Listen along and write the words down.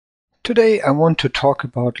Today I want to talk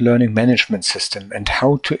about learning management system and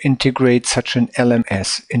how to integrate such an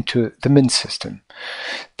LMS into the MINT system.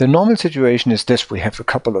 The normal situation is this: we have a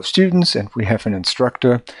couple of students and we have an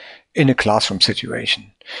instructor in a classroom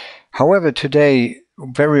situation. However, today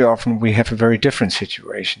very often we have a very different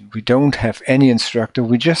situation. We don't have any instructor,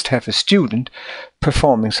 we just have a student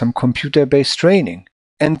performing some computer-based training.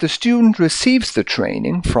 And the student receives the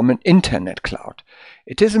training from an internet cloud.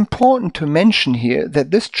 It is important to mention here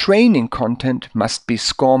that this training content must be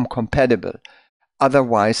SCORM compatible,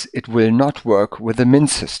 otherwise it will not work with the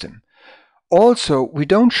MINT system. Also, we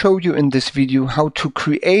don't show you in this video how to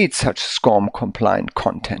create such SCORM compliant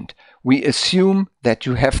content. We assume that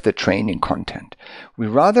you have the training content. We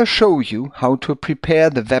rather show you how to prepare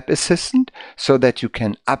the web assistant so that you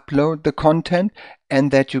can upload the content and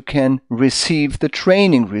that you can receive the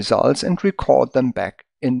training results and record them back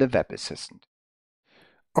in the web assistant.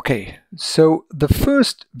 Okay, so the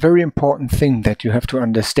first very important thing that you have to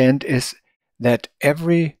understand is that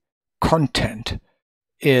every content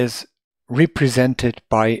is represented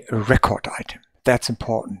by a record item. That's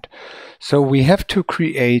important. So we have to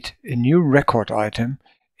create a new record item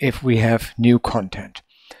if we have new content.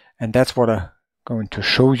 And that's what I'm going to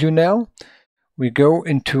show you now. We go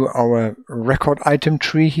into our record item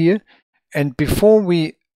tree here. And before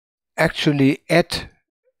we actually add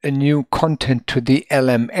a new content to the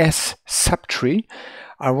LMS subtree,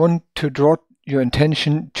 I want to draw your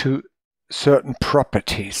attention to certain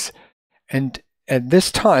properties. And at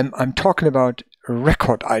this time, I'm talking about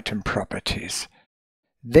record item properties.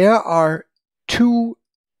 There are two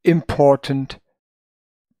important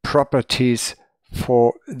properties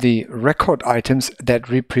for the record items that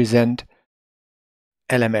represent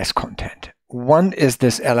LMS content. One is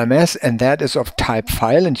this LMS, and that is of type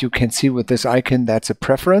file, and you can see with this icon that's a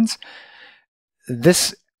preference.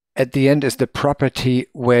 This at the end is the property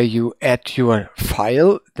where you add your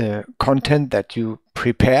file, the content that you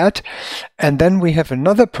prepared. And then we have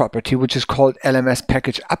another property which is called LMS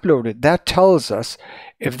package uploaded. That tells us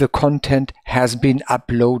if the content has been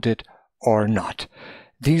uploaded or not.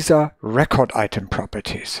 These are record item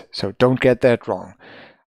properties, so don't get that wrong.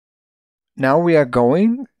 Now we are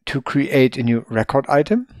going to create a new record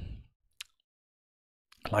item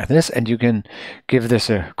like this, and you can give this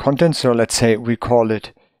a content. So let's say we call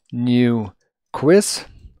it new quiz,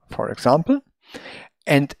 for example.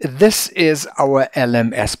 And this is our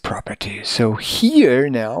LMS property. So here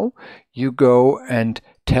now you go and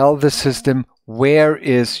tell the system where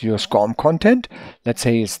is your SCORM content. Let's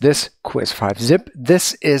say it's this quiz 5-zip.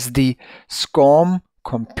 This is the SCORM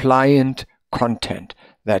compliant content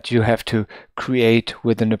that you have to create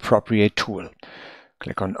with an appropriate tool.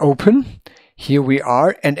 Click on open. Here we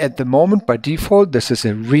are, and at the moment by default this is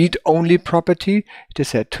a read-only property. It is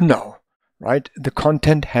set to no, right? The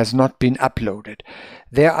content has not been uploaded.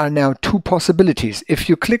 There are now two possibilities. If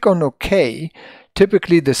you click on OK,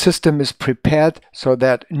 typically the system is prepared so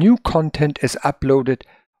that new content is uploaded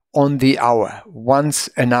on the hour, once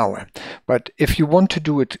an hour. But if you want to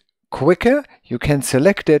do it quicker, you can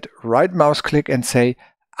select it, right mouse click and say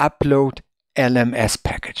upload LMS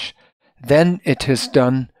package. Then it is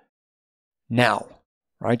done now,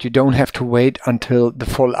 right? You don't have to wait until the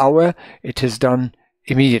full hour. It is done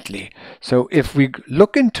immediately. So if we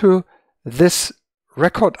look into this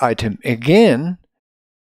record item again,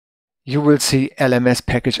 you will see LMS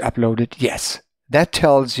package uploaded. Yes, that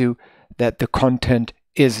tells you that the content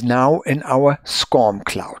is now in our SCORM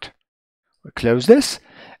cloud. We close this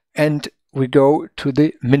and we go to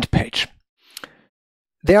the MINT page.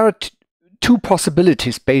 There are two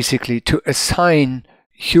possibilities basically to assign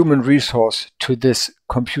human resource to this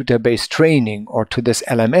computer-based training or to this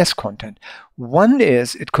LMS content. One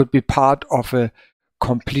is it could be part of a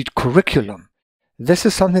complete curriculum. This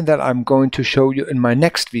is something that I'm going to show you in my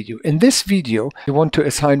next video. In this video, you want to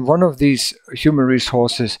assign one of these human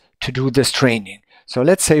resources to do this training. So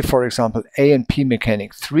let's say, for example, A&P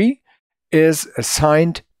Mechanic 3 is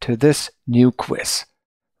assigned to this new quiz,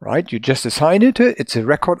 right? You just assign it to it. It's a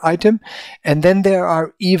record item. And then there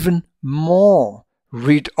are even more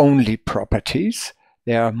read-only properties.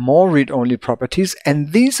 There are more read-only properties,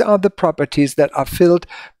 and these are the properties that are filled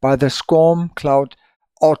by the SCORM cloud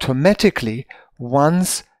automatically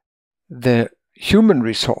once the human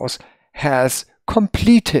resource has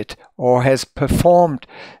completed or has performed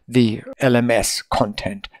the LMS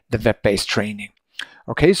content, the web-based training.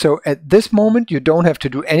 Okay, so at this moment you don't have to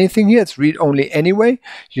do anything here. It's read-only anyway.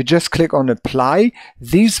 You just click on apply.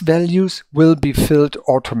 These values will be filled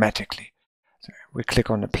automatically. So we click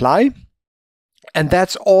on apply, and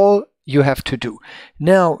that's all you have to do.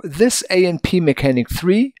 Now this A&P Mechanic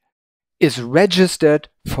 3 is registered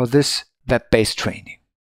for this web-based training.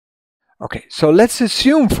 Okay, so let's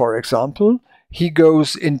assume, for example, he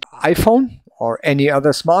goes into iPhone or any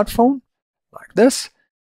other smartphone like this.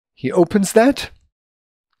 He opens that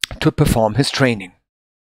to perform his training.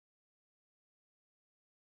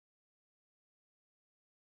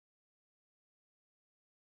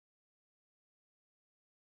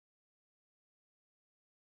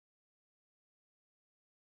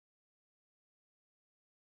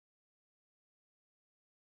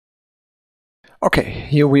 Okay,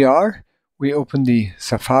 here we are. We open the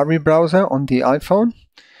Safari browser on the iPhone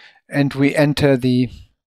and we enter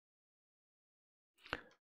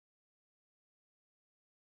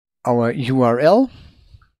our URL.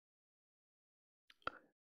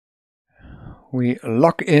 We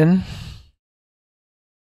log in.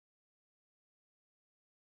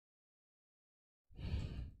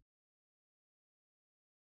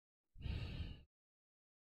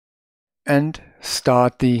 And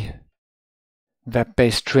start the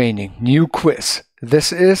web-based training. New quiz.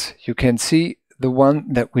 This is, you can see, the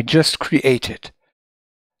one that we just created.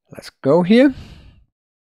 Let's go here.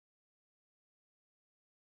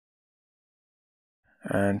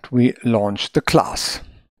 And we launch the class.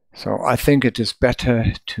 So I think it is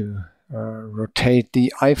better to rotate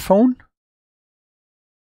the iPhone.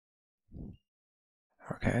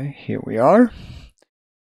 Okay, here we are.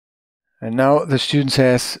 And now the student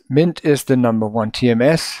says Mint is the #1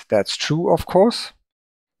 TMS. That's true, of course.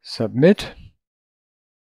 Submit.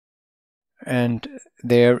 And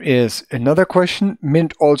there is another question.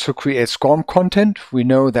 Mint also creates SCORM content. We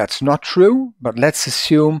know that's not true, but let's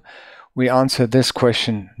assume we answer this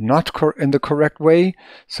question not in the correct way.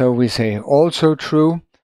 So we say also true.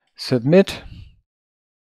 Submit.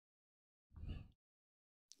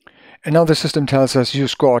 And now the system tells us you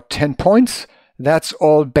scored 10 points. That's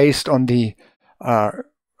all based on the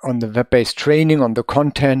web-based training, on the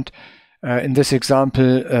content. In this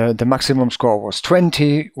example, the maximum score was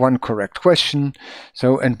 20, one correct question,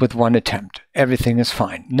 and with one attempt. Everything is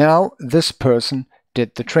fine. Now this person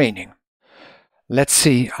did the training. Let's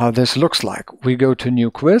see how this looks like. We go to new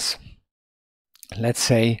quiz. Let's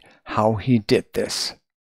say how he did this.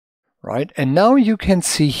 Right? And now you can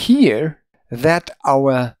see here that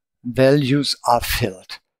our values are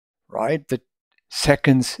filled. Right? The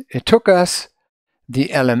seconds it took us, the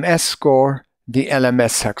LMS score, the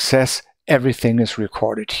LMS success, everything is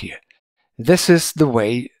recorded here. This is the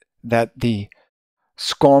way that the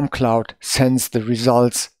SCORM cloud sends the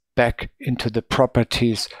results back into the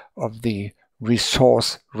properties of the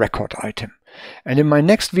resource record item. And in my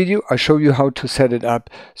next video, I'll show you how to set it up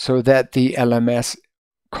so that the LMS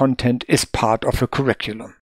content is part of a curriculum.